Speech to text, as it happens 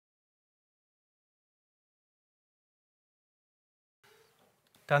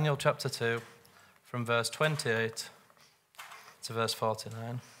Daniel chapter 2, from verse 28 to verse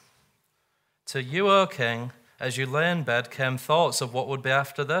 49. To you, O king, as you lay in bed, came thoughts of what would be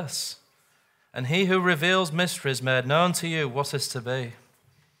after this. And he who reveals mysteries made known to you what is to be.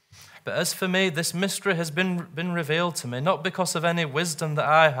 But as for me, this mystery has been revealed to me, not because of any wisdom that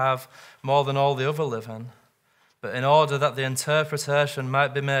I have more than all the other living, but in order that the interpretation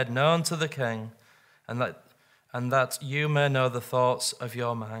might be made known to the king, and that you may know the thoughts of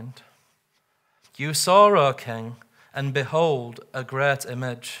your mind. You saw, O king, and behold, a great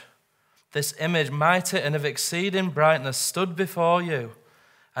image. This image, mighty and of exceeding brightness, stood before you,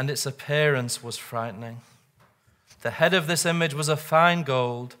 and its appearance was frightening. The head of this image was of fine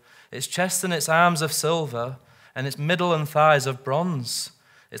gold, its chest and its arms of silver, and its middle and thighs of bronze,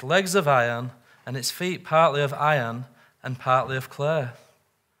 its legs of iron, and its feet partly of iron and partly of clay.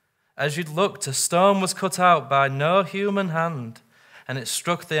 As you looked, a stone was cut out by no human hand, and it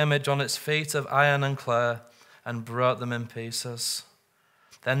struck the image on its feet of iron and clay and broke them in pieces.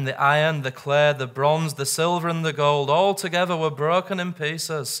 Then the iron, the clay, the bronze, the silver, and the gold all together were broken in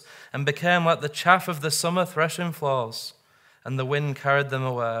pieces and became like the chaff of the summer threshing floors, and the wind carried them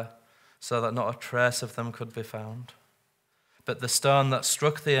away so that not a trace of them could be found. But the stone that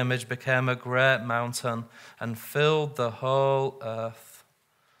struck the image became a great mountain and filled the whole earth.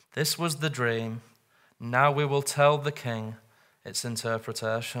 This was the dream. Now we will tell the king its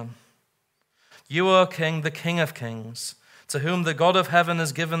interpretation. You, O king, the king of kings, to whom the God of heaven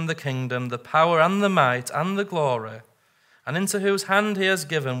has given the kingdom, the power and the might and the glory, and into whose hand he has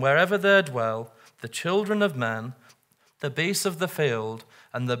given, wherever they dwell, the children of men, the beasts of the field,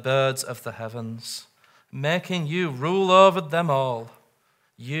 and the birds of the heavens, making you rule over them all.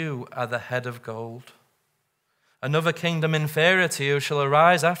 You are the head of gold. Another kingdom inferior to you shall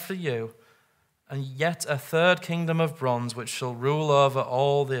arise after you, and yet a third kingdom of bronze which shall rule over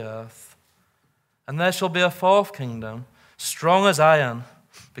all the earth. And there shall be a fourth kingdom, strong as iron,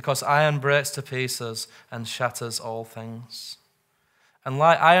 because iron breaks to pieces and shatters all things. And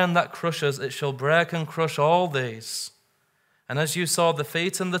like iron that crushes, it shall break and crush all these. And as you saw the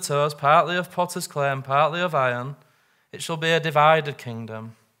feet and the toes, partly of potter's clay and partly of iron, it shall be a divided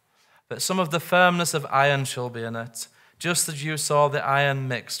kingdom. But some of the firmness of iron shall be in it, just as you saw the iron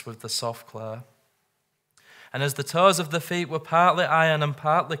mixed with the soft clay. And as the toes of the feet were partly iron and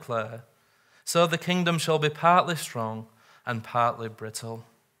partly clay, so the kingdom shall be partly strong and partly brittle.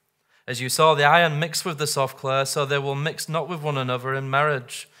 As you saw the iron mixed with the soft clay, so they will mix not with one another in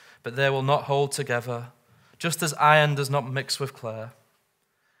marriage, but they will not hold together, just as iron does not mix with clay.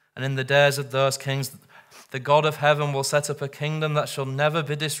 And in the days of those kings, the God of heaven will set up a kingdom that shall never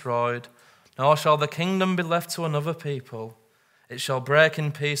be destroyed, nor shall the kingdom be left to another people. It shall break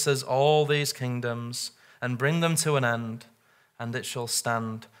in pieces all these kingdoms and bring them to an end, and it shall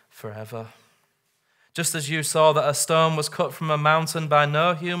stand forever. Just as you saw that a stone was cut from a mountain by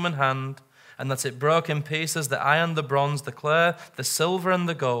no human hand, and that it broke in pieces the iron, the bronze, the clay, the silver, and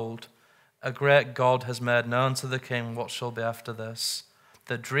the gold, a great God has made known to the king what shall be after this.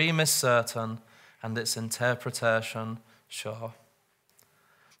 The dream is certain, and its interpretation sure.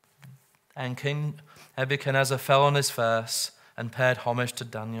 And King Nebuchadnezzar fell on his face and paid homage to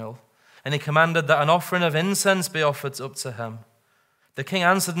Daniel, and he commanded that an offering of incense be offered up to him. The king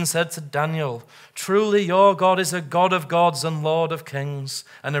answered and said to Daniel, "Truly your God is a God of gods and Lord of kings,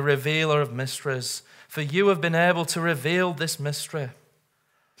 and a revealer of mysteries, for you have been able to reveal this mystery."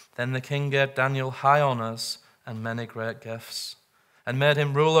 Then the king gave Daniel high honors and many great gifts, and made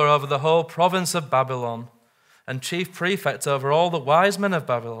him ruler over the whole province of Babylon, and chief prefect over all the wise men of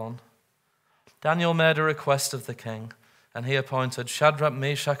Babylon. Daniel made a request of the king, and he appointed Sheldrake,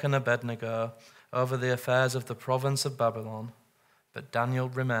 Meshach, and Abednego over the affairs of the province of Babylon. But Daniel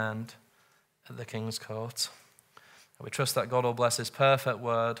remained at the king's court. We trust that God will bless his perfect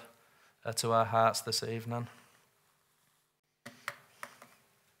word to our hearts this evening.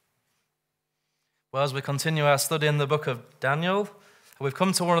 Well, as we continue our study in the book of Daniel, we've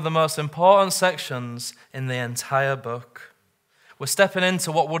come to one of the most important sections in the entire book. We're stepping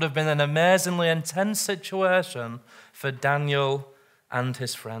into what would have been an amazingly intense situation for Daniel and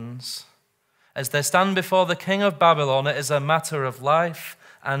his friends. As they stand before the king of Babylon, it is a matter of life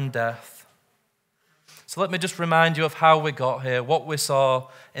and death. So let me just remind you of how we got here, what we saw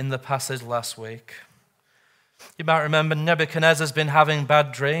in the passage last week. You might remember Nebuchadnezzar's been having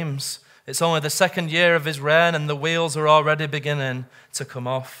bad dreams. It's only the second year of his reign and the wheels are already beginning to come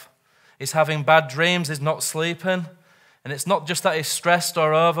off. He's having bad dreams, he's not sleeping. And it's not just that he's stressed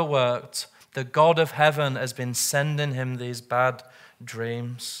or overworked. The God of heaven has been sending him these bad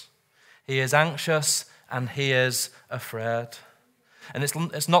dreams. He is anxious and he is afraid. And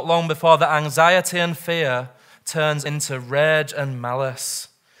it's not long before that anxiety and fear turns into rage and malice.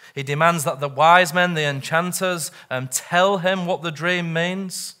 He demands that the wise men, the enchanters, tell him what the dream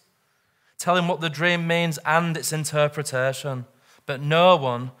means. Tell him what the dream means and its interpretation. But no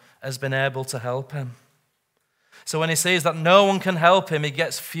one has been able to help him. So when he sees that no one can help him, he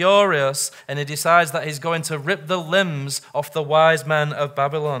gets furious and he decides that he's going to rip the limbs off the wise men of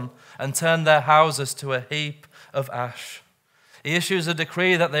Babylon and turn their houses to a heap of ash. He issues a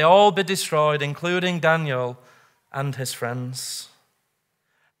decree that they all be destroyed, including Daniel and his friends.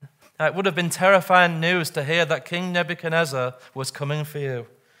 Now, it would have been terrifying news to hear that King Nebuchadnezzar was coming for you.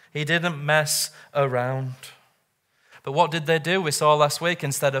 He didn't mess around. But what did they do? We saw last week,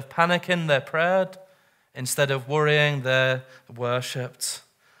 instead of panicking, they prayed. Instead of worrying, they worshipped.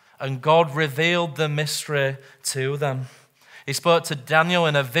 And God revealed the mystery to them. He spoke to Daniel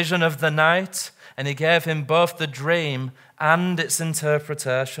in a vision of the night, and he gave him both the dream and its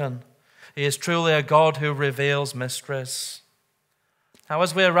interpretation. He is truly a God who reveals mysteries. Now,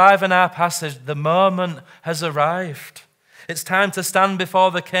 as we arrive in our passage, the moment has arrived. It's time to stand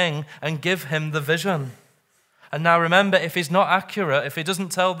before the king and give him the vision. And now remember, if he's not accurate, if he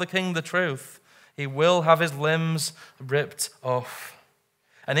doesn't tell the king the truth, he will have his limbs ripped off.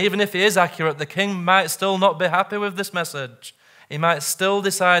 And even if he is accurate, the king might still not be happy with this message. He might still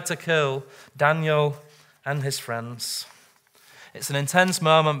decide to kill Daniel and his friends. It's an intense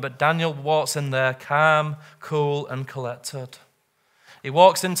moment, but Daniel walks in there calm, cool, and collected. He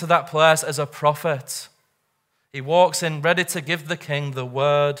walks into that place as a prophet. He walks in ready to give the king the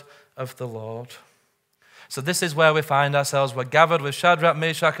word of the Lord. So this is where we find ourselves. We're gathered with Shadrach,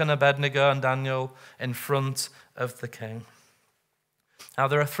 Meshach, and Abednego and Daniel in front of the king. Now,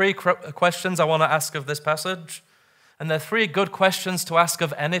 there are three questions I want to ask of this passage. And they're three good questions to ask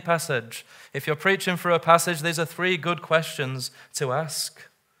of any passage. If you're preaching for a passage, these are three good questions to ask.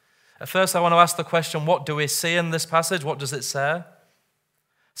 At first, I want to ask the question, what do we see in this passage? What does it say?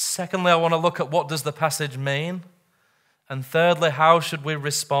 Secondly, I want to look at what does the passage mean? And thirdly, how should we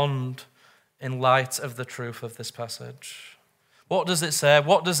respond in light of the truth of this passage? What does it say?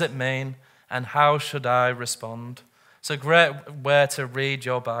 What does it mean? And how should I respond? It's a great way to read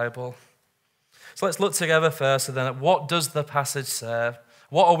your Bible. So let's look together first and then at what does the passage say?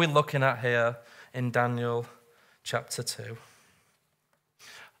 What are we looking at here in Daniel chapter 2?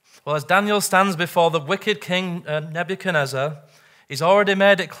 Well, as Daniel stands before the wicked king Nebuchadnezzar, he's already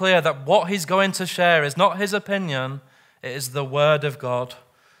made it clear that what he's going to share is not his opinion, it is the word of God.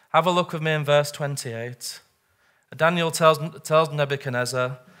 Have a look with me in verse 28. Daniel tells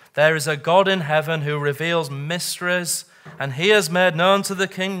Nebuchadnezzar, "There is a God in heaven who reveals mysteries, and he has made known to the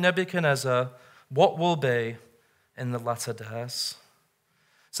king Nebuchadnezzar what will be in the latter days."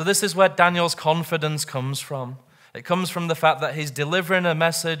 So this is where Daniel's confidence comes from. It comes from the fact that he's delivering a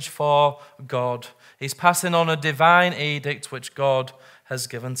message for God. He's passing on a divine edict which God has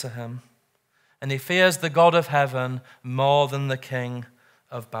given to him. And he fears the God of heaven more than the king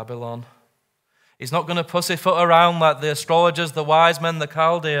of Babylon. He's not going to pussyfoot around like the astrologers, the wise men, the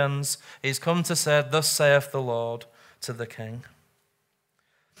Chaldeans. He's come to say, "Thus saith the Lord," to the king.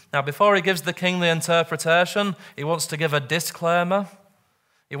 Now, before he gives the king the interpretation, he wants to give a disclaimer.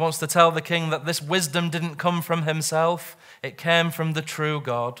 He wants to tell the king that this wisdom didn't come from himself. It came from the true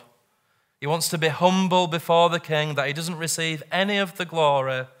God. He wants to be humble before the king, that he doesn't receive any of the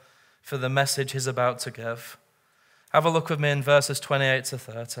glory for the message he's about to give. Have a look with me in verses 28 to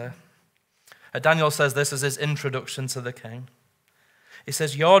 30. Daniel says this as his introduction to the king. He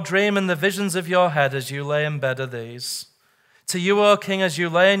says, "Your dream and the visions of your head as you lay in bed are these. To you, O king, as you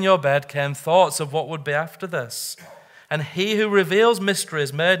lay in your bed came thoughts of what would be after this. And he who reveals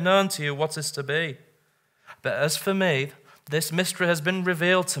mysteries made known to you what is to be. But as for me, this mystery has been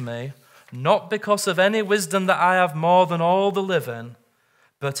revealed to me, not because of any wisdom that I have more than all the living,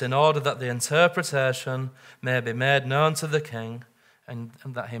 but in order that the interpretation may be made known to the king, and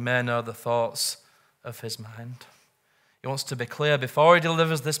that he may know the thoughts of his mind." He wants to be clear before he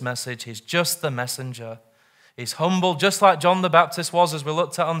delivers this message. He's just the messenger. He's humble, just like John the Baptist was, as we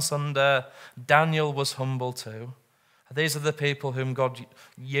looked at on Sunday. Daniel was humble too. These are the people whom God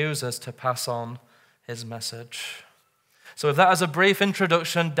uses to pass on his message. So with that as a brief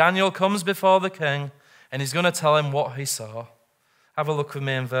introduction, Daniel comes before the king, and he's going to tell him what he saw. Have a look with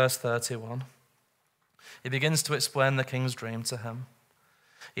me in verse 31. He begins to explain the king's dream to him.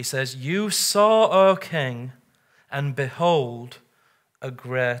 He says, "You saw, O king, and behold, a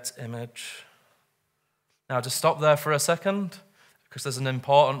great image." Now, just stop there for a second, because there's an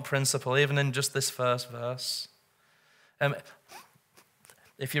important principle, even in just this first verse.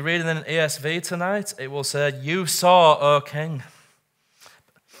 If you're reading in ESV tonight, it will say, "You saw, O king."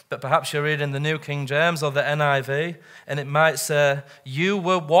 but perhaps you're reading the New King James or the NIV, and it might say, "You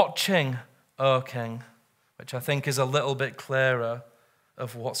were watching, O king," which I think is a little bit clearer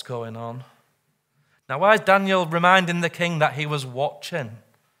of what's going on. Now, why is Daniel reminding the king that he was watching?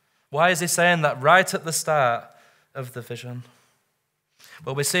 Why is he saying that right at the start of the vision?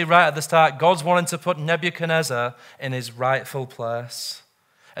 Well, we see right at the start, God's wanting to put Nebuchadnezzar in his rightful place.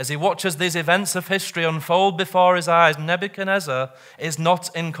 As he watches these events of history unfold before his eyes, Nebuchadnezzar is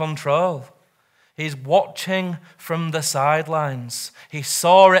not in control. He's watching from the sidelines. He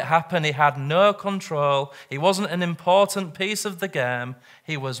saw it happen. He had no control. He wasn't an important piece of the game.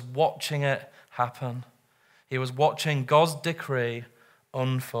 He was watching it happen. He was watching God's decree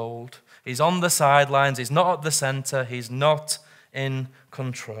unfold. He's on the sidelines. He's not at the center. He's not in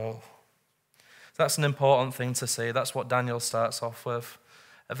control. That's an important thing to see. That's what Daniel starts off with.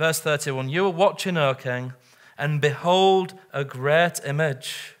 At verse 31, "You were watching, O king, and behold a great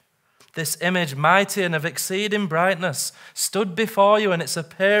image. This image, mighty and of exceeding brightness, stood before you, and its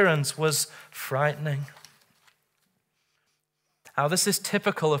appearance was frightening." Now, this is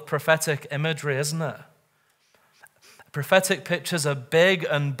typical of prophetic imagery, isn't it? Prophetic pictures are big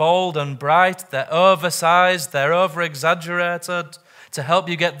and bold and bright. They're oversized. They're over-exaggerated to help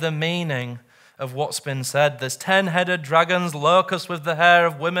you get the meaning of what's been said. There's 10-headed dragons, locusts with the hair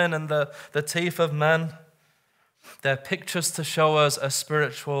of women and the teeth of men. They're pictures to show us a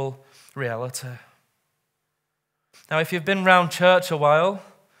spiritual reality. Now, if you've been around church a while,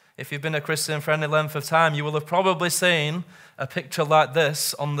 if you've been a Christian for any length of time, you will have probably seen a picture like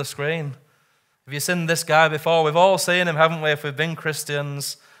this on the screen. Have you seen this guy before? We've all seen him, haven't we, if we've been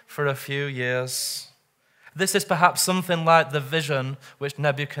Christians for a few years. This is perhaps something like the vision which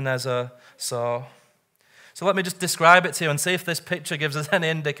Nebuchadnezzar saw. So let me just describe it to you and see if this picture gives us any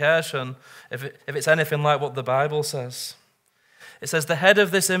indication, if it's anything like what the Bible says. It says, "The head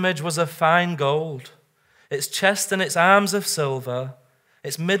of this image was of fine gold, its chest and its arms of silver,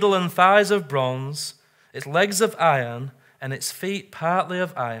 its middle and thighs of bronze, its legs of iron, and its feet partly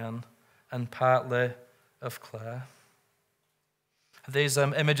of iron and partly of clay." These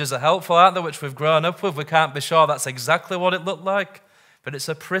images are helpful, aren't they, which we've grown up with. We can't be sure that's exactly what it looked like, but it's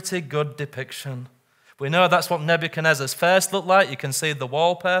a pretty good depiction. We know that's what Nebuchadnezzar's face looked like. You can see the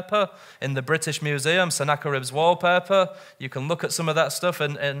wallpaper in the British Museum, Sennacherib's wallpaper. You can look at some of that stuff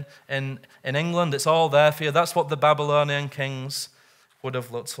in England. It's all there for you. That's what the Babylonian kings would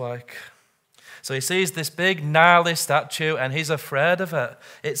have looked like. So he sees this big, gnarly statue, and he's afraid of it.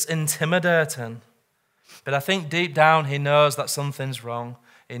 It's intimidating. But I think deep down he knows that something's wrong.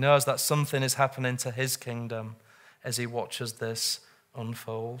 He knows that something is happening to his kingdom as he watches this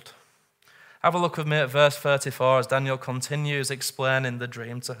unfold. Have a look with me at verse 34 as Daniel continues explaining the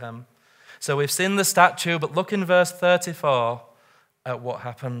dream to him. So we've seen the statue, but look in verse 34 at what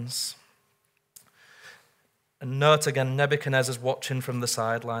happens. And note again, Nebuchadnezzar's watching from the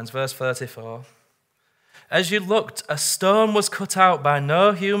sidelines. Verse 34. "As you looked, a stone was cut out by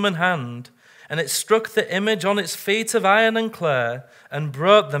no human hand, and it struck the image on its feet of iron and clay and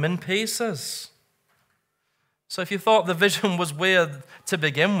broke them in pieces." So if you thought the vision was weird to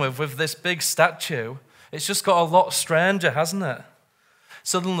begin with this big statue, it's just got a lot stranger, hasn't it?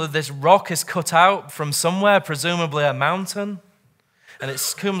 Suddenly this rock is cut out from somewhere, presumably a mountain, and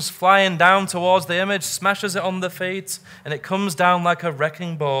it comes flying down towards the image, smashes it on the feet, and it comes down like a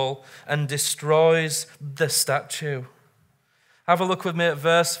wrecking ball and destroys the statue. Have a look with me at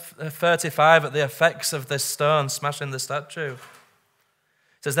verse 35 at the effects of this stone smashing the statue.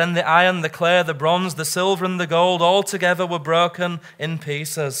 It says, "Then the iron, the clay, the bronze, the silver, and the gold all together were broken in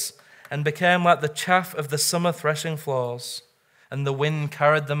pieces and became like the chaff of the summer threshing floors, and the wind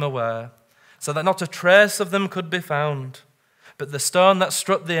carried them away, so that not a trace of them could be found. But the stone that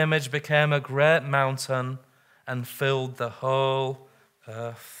struck the image became a great mountain and filled the whole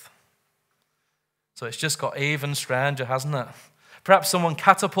earth." So it's just got even stranger, hasn't it? Perhaps someone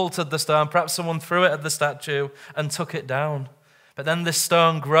catapulted the stone, perhaps someone threw it at the statue and took it down. But then this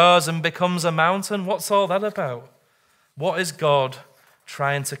stone grows and becomes a mountain. What's all that about? What is God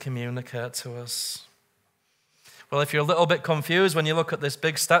trying to communicate to us? Well, if you're a little bit confused when you look at this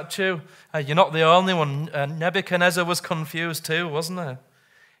big statue, you're not the only one. Nebuchadnezzar was confused too, wasn't he?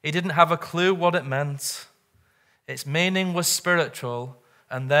 He didn't have a clue what it meant. Its meaning was spiritual,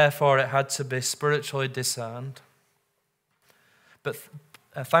 and therefore it had to be spiritually discerned. But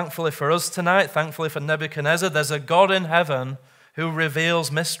thankfully for us tonight, thankfully for Nebuchadnezzar, there's a God in heaven who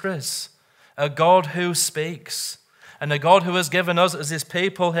reveals mysteries, a God who speaks, and a God who has given us as his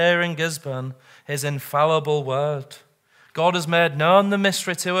people here in Gisborne his infallible word. God has made known the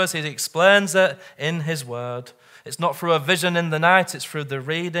mystery to us. He explains it in his word. It's not through a vision in the night, it's through the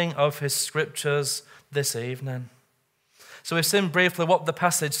reading of his scriptures this evening. So we've seen briefly what the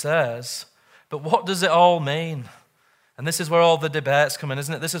passage says, but what does it all mean? And this is where all the debates come in,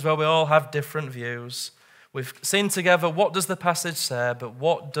 isn't it? This is where we all have different views. We've seen together what does the passage say, but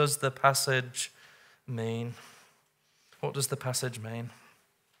what does the passage mean? What does the passage mean?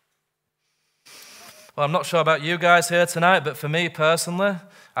 Well, I'm not sure about you guys here tonight, but for me personally,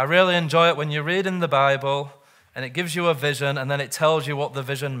 I really enjoy it when you read in the Bible and it gives you a vision and then it tells you what the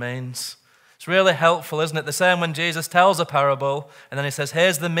vision means. It's really helpful, isn't it? The same when Jesus tells a parable and then he says,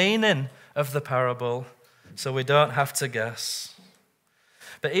 here's the meaning of the parable, so we don't have to guess.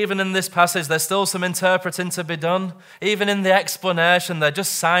 But even in this passage, there's still some interpreting to be done. Even in the explanation, they're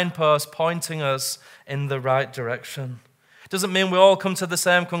just signposts pointing us in the right direction. Doesn't mean we all come to the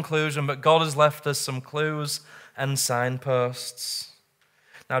same conclusion, but God has left us some clues and signposts.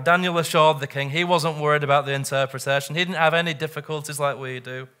 Now, Daniel assured the king he wasn't worried about the interpretation. He didn't have any difficulties like we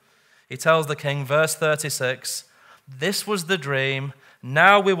do. He tells the king, verse 36, this was the dream.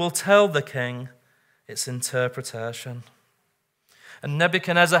 Now we will tell the king its interpretation. And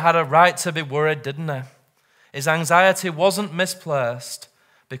Nebuchadnezzar had a right to be worried, didn't he? His anxiety wasn't misplaced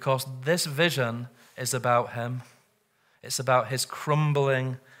because this vision is about him. It's about his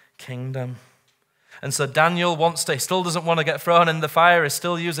crumbling kingdom. And so Daniel he still doesn't want to get thrown in the fire. He's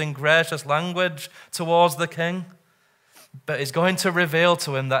still using gracious language towards the king. But he's going to reveal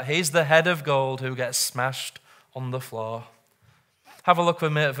to him that he's the head of gold who gets smashed on the floor. Have a look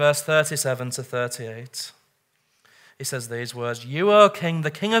with me at verse 37 to 38. He says these words, you, O king,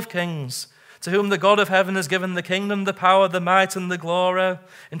 the king of kings, to whom the God of heaven has given the kingdom, the power, the might, and the glory,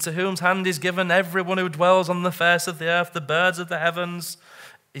 into whose hand he's given everyone who dwells on the face of the earth, the birds of the heavens.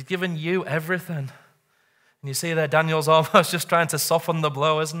 He's given you everything. And you see there, Daniel's almost just trying to soften the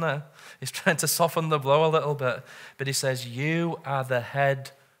blow, isn't he? He's trying to soften the blow a little bit. But he says, you are the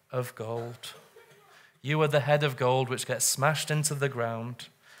head of gold. You are the head of gold which gets smashed into the ground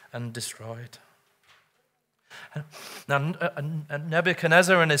and destroyed. Now,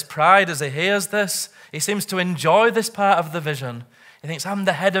 Nebuchadnezzar in his pride as he hears this, he seems to enjoy this part of the vision. He thinks, I'm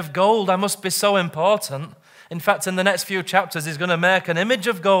the head of gold, I must be so important. In fact, in the next few chapters, he's going to make an image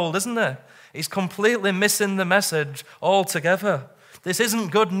of gold, isn't he? He's completely missing the message altogether. This isn't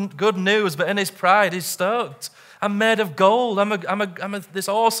good news, but in his pride, he's stoked. I'm made of gold, I'm this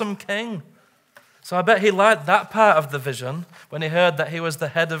awesome king. So I bet he liked that part of the vision when he heard that he was the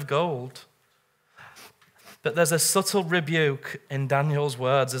head of gold. But there's a subtle rebuke in Daniel's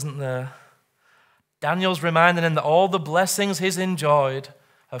words, isn't there? Daniel's reminding him that all the blessings he's enjoyed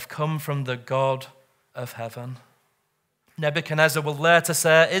have come from the God of heaven. Nebuchadnezzar will later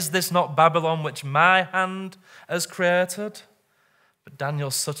say, is this not Babylon which my hand has created? But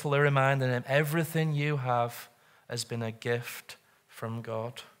Daniel's subtly reminding him, everything you have has been a gift from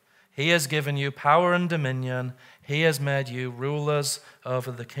God. He has given you power and dominion. He has made you rulers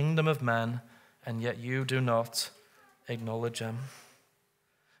over the kingdom of men, and yet you do not acknowledge him.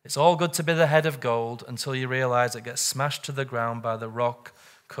 It's all good to be the head of gold until you realize it gets smashed to the ground by the rock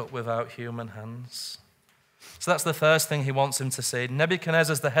cut without human hands. So that's the first thing he wants him to see.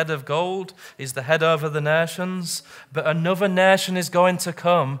 Nebuchadnezzar's the head of gold. He's the head over the nations. But another nation is going to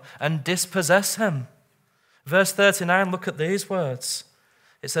come and dispossess him. Verse 39, look at these words.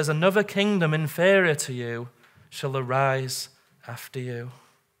 It says, another kingdom inferior to you shall arise after you.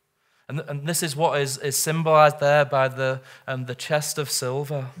 And this is what is symbolized there by the chest of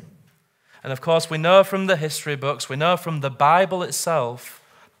silver. And of course, we know from the history books, we know from the Bible itself,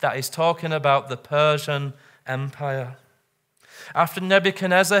 that he's talking about the Persian Empire. After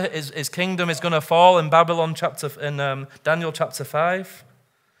Nebuchadnezzar, his kingdom is going to fall in Daniel chapter 5.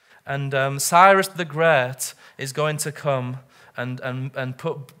 And Cyrus the Great is going to come and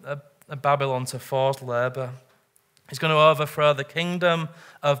put Babylon to forced labor. He's going to overthrow the kingdom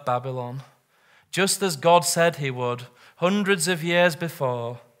of Babylon, just as God said he would hundreds of years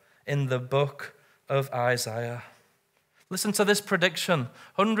before in the book of Isaiah. Listen to this prediction,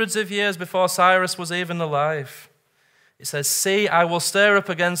 hundreds of years before Cyrus was even alive. It says, see, I will stir up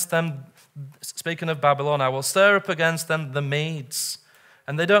against them, speaking of Babylon, I will stir up against them the Medes,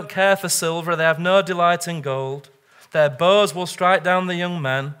 and they don't care for silver, they have no delight in gold. Their bows will strike down the young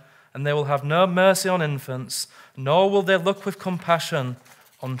men, and they will have no mercy on infants, nor will they look with compassion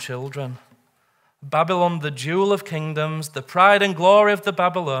on children. Babylon, the jewel of kingdoms, the pride and glory of the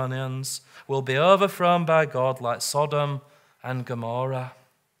Babylonians, will be overthrown by God like Sodom and Gomorrah.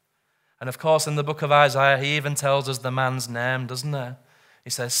 And of course, in the book of Isaiah, he even tells us the man's name, doesn't he? He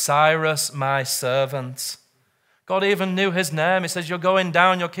says, Cyrus, my servant. God even knew his name. He says, you're going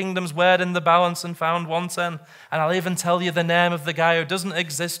down, your kingdom's weighed in the balance and found wanting. And I'll even tell you the name of the guy who doesn't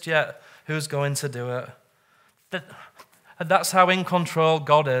exist yet, who's going to do it. And that's how in control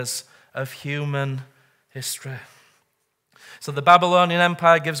God is of human history. So the Babylonian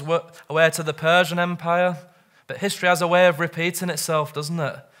Empire gives way to the Persian Empire, but history has a way of repeating itself, doesn't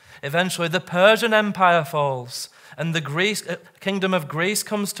it? Eventually the Persian Empire falls, and the kingdom of Greece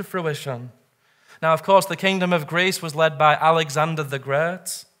comes to fruition. Now, of course, the kingdom of Greece was led by Alexander the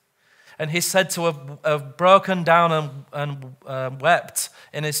Great, and he's said to have broken down and wept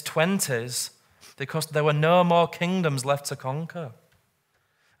in his 20s because there were no more kingdoms left to conquer.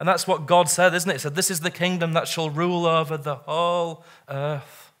 And that's what God said, isn't it? He said, this is the kingdom that shall rule over the whole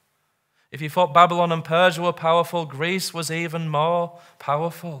earth. If you thought Babylon and Persia were powerful, Greece was even more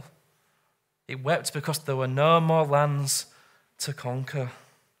powerful. It wept because there were no more lands to conquer.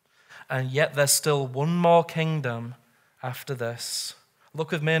 And yet there's still one more kingdom after this.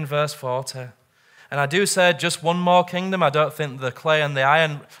 Look with me in verse 40. And I do say just one more kingdom. I don't think the clay and the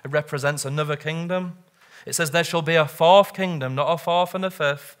iron represents another kingdom. It says there shall be a fourth kingdom, not a fourth and a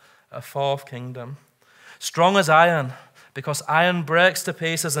fifth, a fourth kingdom. Strong as iron, because iron breaks to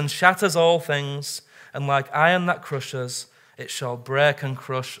pieces and shatters all things, and like iron that crushes, it shall break and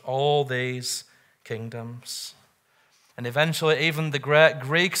crush all these kingdoms. And eventually even the great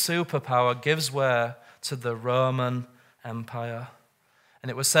Greek superpower gives way to the Roman Empire. And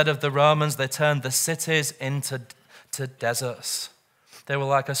it was said of the Romans, they turned the cities into deserts. They were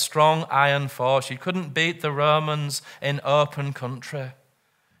like a strong iron force. You couldn't beat the Romans in open country.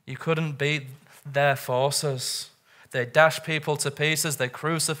 You couldn't beat their forces. They dashed people to pieces. They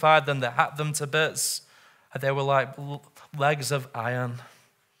crucified them. They hacked them to bits. They were like legs of iron.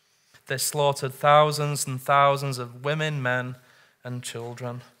 They slaughtered thousands and thousands of women, men, and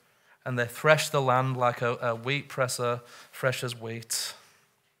children. And they threshed the land like a wheat presser threshes wheat.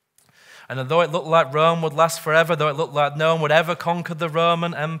 And although it looked like Rome would last forever, though it looked like no one would ever conquer the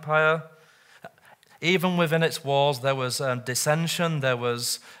Roman Empire, even within its walls there was dissension, there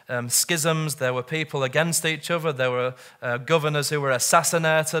was schisms, there were people against each other, there were governors who were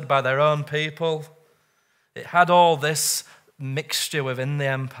assassinated by their own people. It had all this mixture within the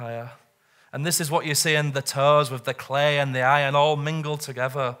empire. And this is what you see in the toes with the clay and the iron all mingled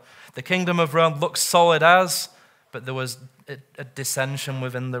together. The kingdom of Rome looked solid as, but there was a dissension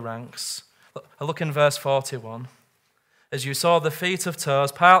within the ranks. Look in verse 41. As you saw the feet of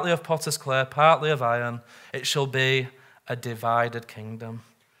toes, partly of potter's clay, partly of iron, it shall be a divided kingdom.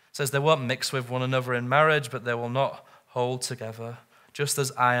 It says they won't mix with one another in marriage, but they will not hold together, just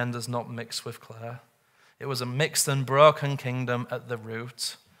as iron does not mix with clay. It was a mixed and broken kingdom at the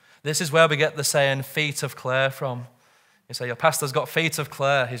root. This is where we get the saying, feet of clay from. You say, your pastor's got feet of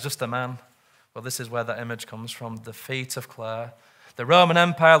clay, he's just a man. Well, this is where that image comes from, the feet of clay. The Roman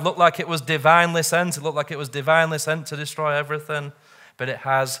Empire looked like it was divinely sent. It looked like it was divinely sent to destroy everything. But it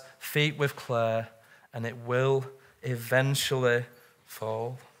has feet with clay, and it will eventually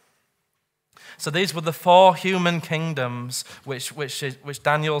fall. So these were the four human kingdoms which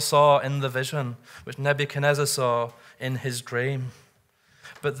Daniel saw in the vision, which Nebuchadnezzar saw in his dream.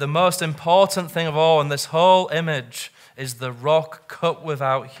 But the most important thing of all in this whole image is the rock cut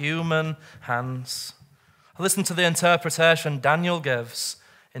without human hands. Listen to the interpretation Daniel gives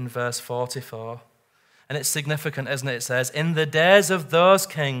in verse 44. And it's significant, isn't it? It says, in the days of those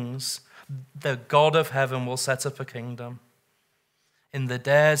kings, the God of heaven will set up a kingdom. In the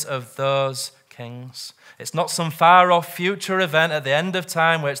days of those kings. It's not some far-off future event at the end of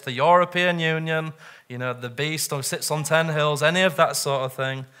time where it's the European Union, the beast or sits on 10 hills, any of that sort of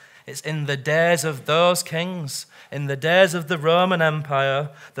thing. It's in the days of those kings. In the days of the Roman Empire,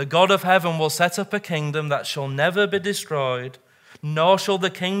 the God of heaven will set up a kingdom that shall never be destroyed, nor shall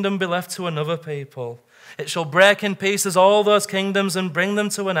the kingdom be left to another people. It shall break in pieces all those kingdoms and bring them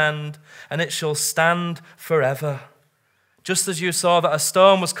to an end, and it shall stand forever. Just as you saw that a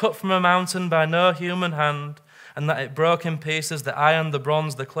stone was cut from a mountain by no human hand, and that it broke in pieces the iron, the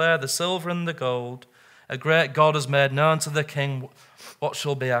bronze, the clay, the silver, and the gold, a great God has made known to the king what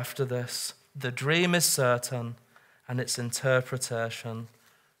shall be after this. The dream is certain, and its interpretation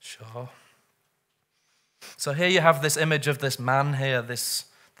sure. So here you have this image of this man here, this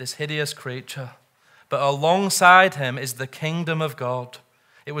hideous creature. But alongside him is the kingdom of God.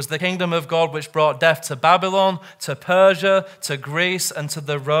 It was the kingdom of God which brought death to Babylon, to Persia, to Greece, and to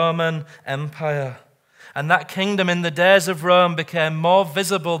the Roman Empire. And that kingdom in the days of Rome became more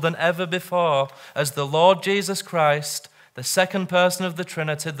visible than ever before as the Lord Jesus Christ, the second person of the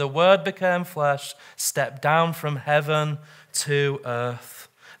Trinity, the Word became flesh, stepped down from heaven to earth.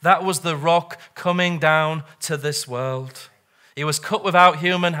 That was the rock coming down to this world. He was cut without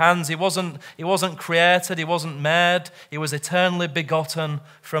human hands. He wasn't created. He wasn't made. He was eternally begotten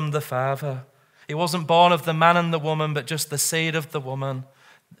from the Father. He wasn't born of the man and the woman, but just the seed of the woman.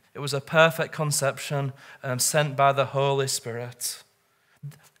 It was a perfect conception sent by the Holy Spirit.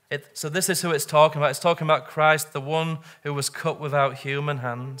 So this is who it's talking about. It's talking about Christ, the one who was cut without human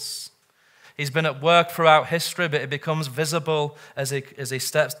hands. He's been at work throughout history, but it becomes visible as he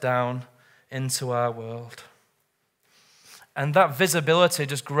steps down into our world. And that visibility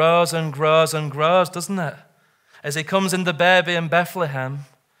just grows and grows and grows, doesn't it? As he comes in the baby in Bethlehem,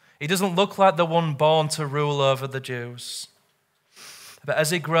 he doesn't look like the one born to rule over the Jews. But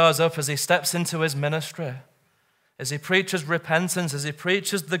as he grows up, as he steps into his ministry, as he preaches repentance, as he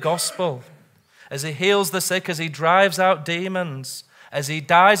preaches the gospel, as he heals the sick, as he drives out demons, as he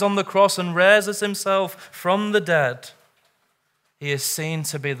dies on the cross and raises himself from the dead, he is seen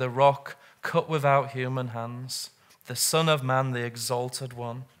to be the rock cut without human hands, the Son of Man, the exalted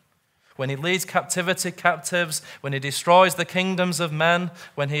one. When he leads captivity captives, when he destroys the kingdoms of men,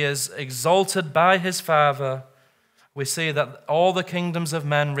 when he is exalted by his Father, we see that all the kingdoms of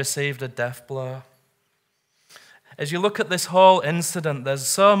men received a death blow. As you look at this whole incident, there's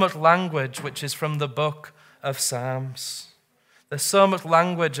so much language which is from the book of Psalms. There's so much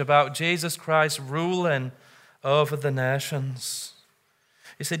language about Jesus Christ ruling over the nations.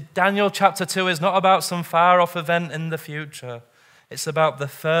 You see, Daniel chapter 2 is not about some far-off event in the future. It's about the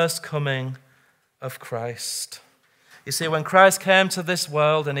first coming of Christ. You see, when Christ came to this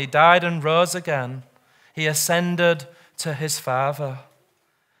world and he died and rose again, he ascended to his Father.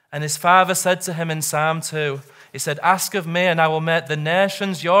 And his Father said to him in Psalm 2, he said, "Ask of me, and I will make the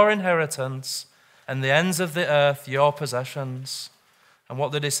nations your inheritance and the ends of the earth your possessions." And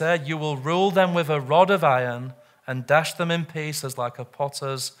what did he say? "You will rule them with a rod of iron and dash them in pieces like a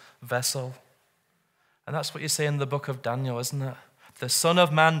potter's vessel." And that's what you see in the book of Daniel, isn't it? The Son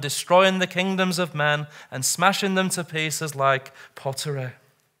of Man destroying the kingdoms of men and smashing them to pieces like pottery.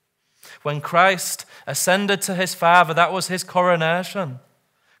 When Christ ascended to his Father, that was his coronation.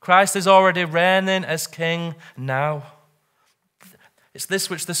 Christ is already reigning as king now. It's this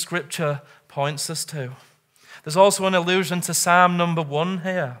which the scripture points us to. There's also an allusion to Psalm number 1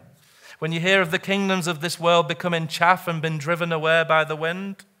 here. When you hear of the kingdoms of this world becoming chaff and being driven away by the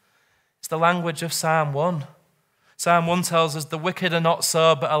wind, it's the language of Psalm 1. Psalm 1 tells us, "The wicked are not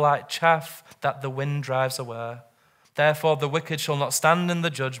so, but are like chaff that the wind drives away. Therefore the wicked shall not stand in the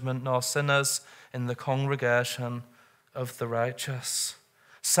judgment, nor sinners in the congregation of the righteous."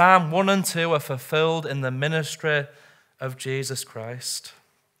 Psalm 1 and 2 are fulfilled in the ministry of Jesus Christ.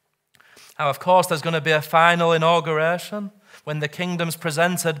 Now, of course, there's going to be a final inauguration when the kingdom's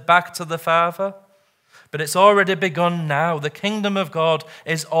presented back to the Father. But it's already begun now. The kingdom of God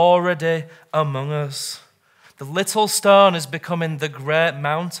is already among us. The little stone is becoming the great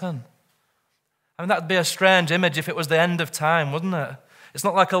mountain. I mean, that'd be a strange image if it was the end of time, wouldn't it? It's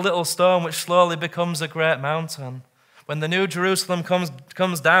not like a little stone which slowly becomes a great mountain. When the New Jerusalem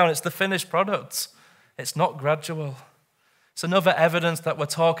comes down, it's the finished product. It's not gradual. It's another evidence that we're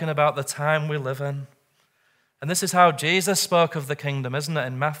talking about the time we live in. And this is how Jesus spoke of the kingdom, isn't it?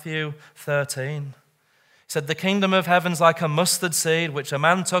 In Matthew 13. He said, "The kingdom of heaven's like a mustard seed, which a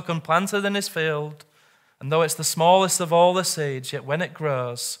man took and planted in his field. And though it's the smallest of all the seeds, yet when it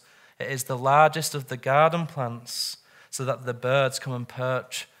grows, it is the largest of the garden plants, so that the birds come and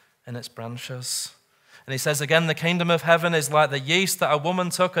perch in its branches." And he says again, "The kingdom of heaven is like the yeast that a woman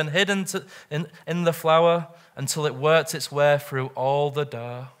took and hid in the flour until it worked its way through all the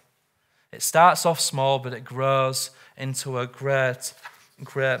dough. It starts off small, but it grows into a great,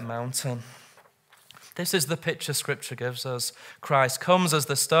 great mountain." This is the picture Scripture gives us. Christ comes as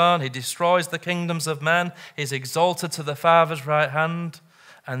the stone. He destroys the kingdoms of men. He's exalted to the Father's right hand,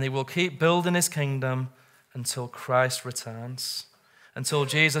 and he will keep building his kingdom until Christ returns, until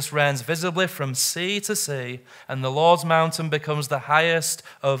Jesus reigns visibly from sea to sea, and the Lord's mountain becomes the highest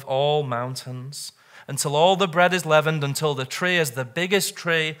of all mountains, until all the bread is leavened, until the tree is the biggest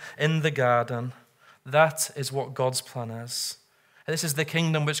tree in the garden. That is what God's plan is. This is the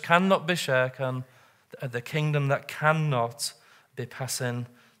kingdom which cannot be shaken, the kingdom that cannot be passing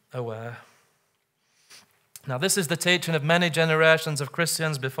away. Now, this is the teaching of many generations of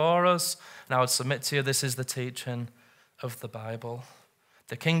Christians before us, and I would submit to you this is the teaching of the Bible.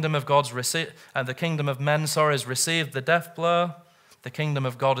 The kingdom of the kingdom of men, has received the death blow. The kingdom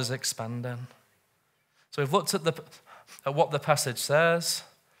of God is expanding. So we've looked at what the passage says.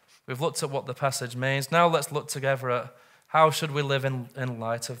 We've looked at what the passage means. Now let's look together at how should we live in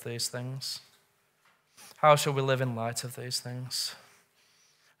light of these things. How shall we live in light of these things?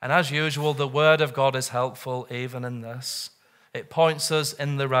 And as usual, the word of God is helpful even in this. It points us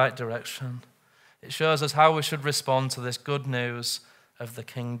in the right direction. It shows us how we should respond to this good news of the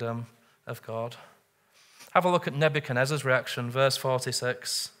kingdom of God. Have a look at Nebuchadnezzar's reaction, verse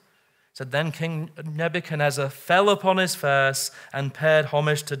 46. It said, "Then King Nebuchadnezzar fell upon his face and paid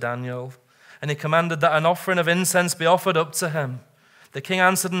homage to Daniel. And he commanded that an offering of incense be offered up to him. The king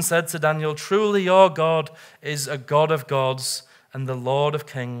answered and said to Daniel, 'Truly your God is a God of gods and the Lord of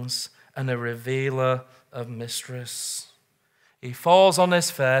kings and a revealer of mysteries.'" He falls on his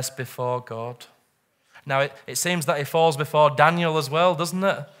face before God. Now, it seems that he falls before Daniel as well, doesn't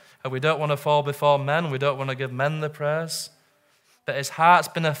it? And we don't want to fall before men. We don't want to give men the praise. But his heart's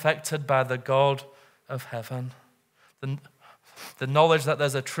been affected by the God of heaven. The knowledge that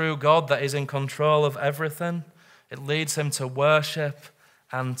there's a true God that is in control of everything, it leads him to worship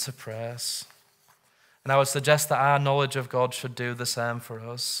and to praise. And I would suggest that our knowledge of God should do the same for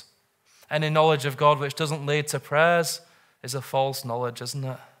us. Any knowledge of God which doesn't lead to praise is a false knowledge, isn't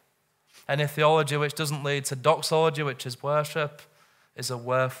it? Any theology which doesn't lead to doxology, which is worship, is a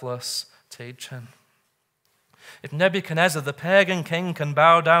worthless teaching. If Nebuchadnezzar, the pagan king, can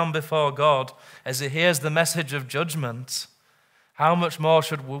bow down before God as he hears the message of judgment, how much more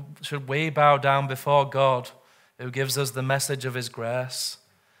should we bow down before God, who gives us the message of his grace,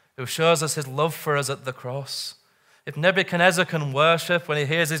 who shows us his love for us at the cross? If Nebuchadnezzar can worship when he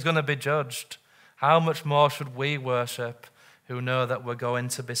hears he's going to be judged, how much more should we worship who know that we're going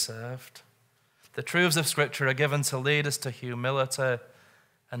to be saved? The truths of Scripture are given to lead us to humility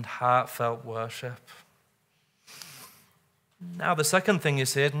and heartfelt worship. Now, the second thing you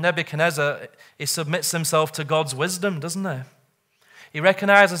see is Nebuchadnezzar, he submits himself to God's wisdom, doesn't he? He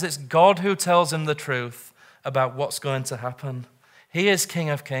recognizes it's God who tells him the truth about what's going to happen. He is King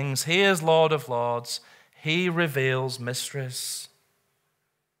of Kings. He is Lord of Lords. He reveals mysteries.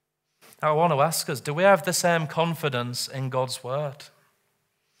 Now, I want to ask us, do we have the same confidence in God's word?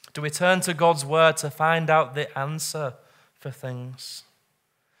 Do we turn to God's word to find out the answer for things?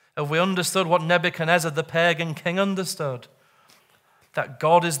 Have we understood what Nebuchadnezzar, the pagan king, understood? That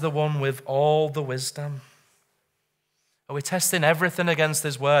God is the one with all the wisdom. Are we testing everything against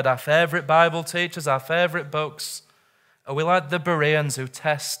his word? Our favorite Bible teachers, our favorite books? Are we like the Bereans who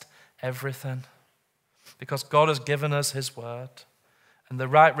test everything? Because God has given us his word. And the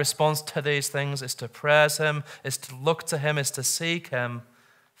right response to these things is to praise him, is to look to him, is to seek him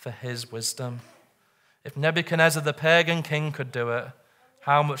for his wisdom. If Nebuchadnezzar, the pagan king, could do it,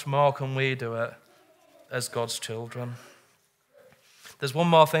 how much more can we do it as God's children? There's one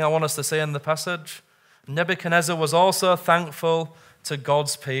more thing I want us to see in the passage. Nebuchadnezzar was also thankful to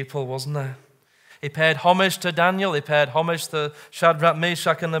God's people, wasn't he? He paid homage to Daniel. He paid homage to Shadrach,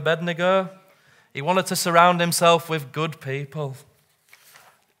 Meshach, and Abednego. He wanted to surround himself with good people.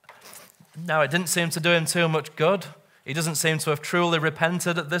 Now, it didn't seem to do him too much good. He doesn't seem to have truly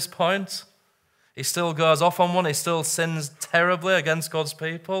repented at this point. He still goes off on one. He still sins terribly against God's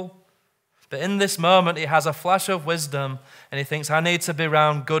people. But in this moment, he has a flash of wisdom, and he thinks, I need to be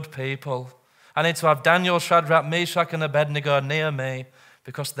around good people. I need to have Daniel, Shadrach, Meshach, and Abednego near me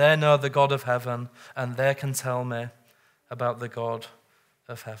because they know the God of heaven, and they can tell me about the God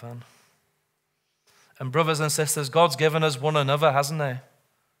of heaven. And brothers and sisters, God's given us one another, hasn't he?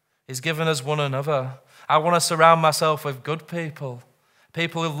 He's given us one another. I want to surround myself with good people,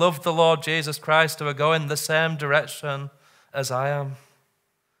 people who love the Lord Jesus Christ, who are going the same direction as I am.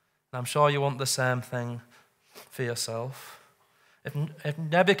 And I'm sure you want the same thing for yourself. If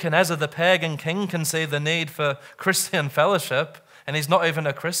Nebuchadnezzar, the pagan king, can see the need for Christian fellowship, and he's not even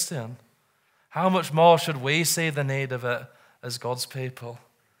a Christian, how much more should we see the need of it as God's people?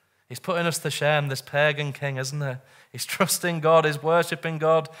 He's putting us to shame, this pagan king, isn't he? He's trusting God, he's worshiping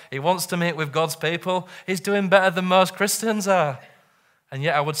God, he wants to meet with God's people. He's doing better than most Christians are. And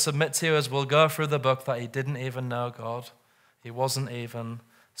yet I would submit to you as we'll go through the book that he didn't even know God. He wasn't even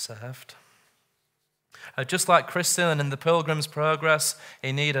saved. Just like Christian in the Pilgrim's Progress,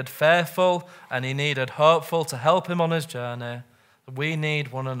 he needed faithful and he needed hopeful to help him on his journey. We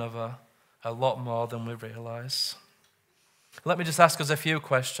need one another a lot more than we realize. Let me just ask us a few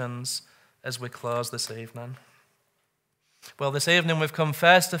questions as we close this evening. Well, this evening we've come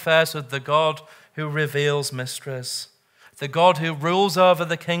face to face with the God who reveals mysteries, the God who rules over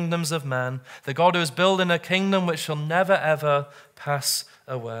the kingdoms of men, the God who is building a kingdom which shall never ever pass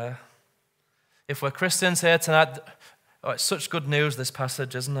away. If we're Christians here tonight, it's such good news, this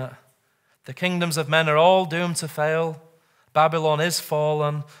passage, isn't it? The kingdoms of men are all doomed to fail. Babylon is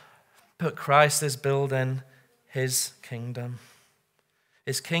fallen, but Christ is building his kingdom.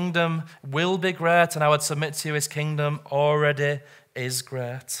 His kingdom will be great, and I would submit to you his kingdom already is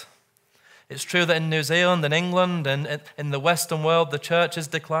great. It's true that in New Zealand and England and in the Western world, the church is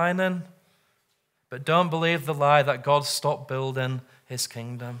declining. But don't believe the lie that God stopped building his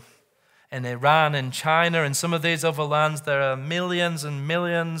kingdom. In Iran, in China, in some of these other lands, there are millions and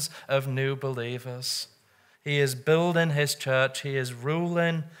millions of new believers. He is building his church. He is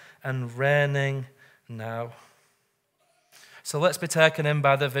ruling and reigning now. So let's be taken in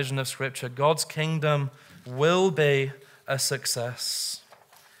by the vision of Scripture. God's kingdom will be a success.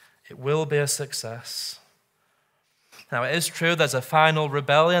 It will be a success. Now, it is true there's a final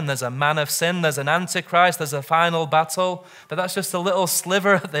rebellion, there's a man of sin, there's an antichrist, there's a final battle, but that's just a little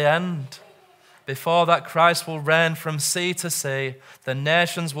sliver at the end. Before that, Christ will reign from sea to sea. The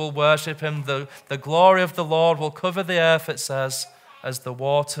nations will worship him. The glory of the Lord will cover the earth, it says, as the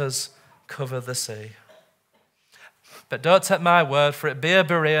waters cover the sea. But don't take my word for it. Be a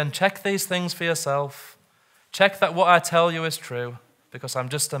Berean. Check these things for yourself. Check that what I tell you is true, because I'm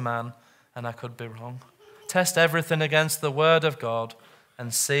just a man and I could be wrong. Test everything against the word of God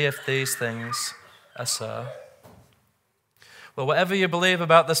and see if these things are so. Well, whatever you believe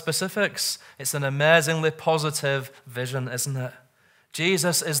about the specifics, it's an amazingly positive vision, isn't it?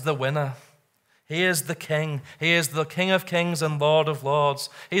 Jesus is the winner. He is the King. He is the King of kings and Lord of lords.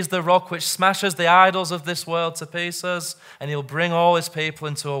 He's the rock which smashes the idols of this world to pieces, and he'll bring all his people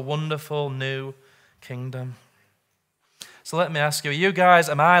into a wonderful new kingdom. So let me ask you,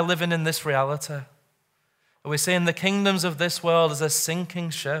 am I living in this reality? Are we seeing the kingdoms of this world as a sinking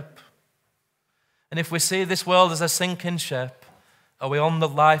ship? And if we see this world as a sinking ship, are we on the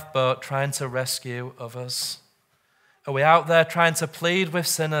lifeboat trying to rescue others? Are we out there trying to plead with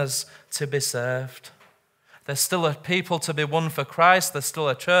sinners to be saved? There's still a people to be won for Christ. There's still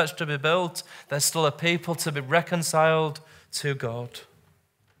a church to be built. There's still a people to be reconciled to God.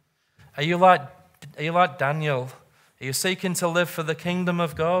 Are you like Daniel? Are you seeking to live for the kingdom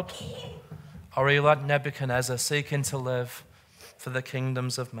of God? Or are you like Nebuchadnezzar, seeking to live for the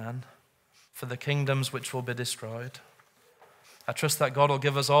kingdoms of man, for the kingdoms which will be destroyed? I trust that God will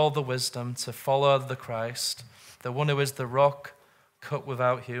give us all the wisdom to follow the Christ, the one who is the rock cut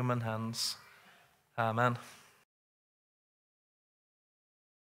without human hands. Amen.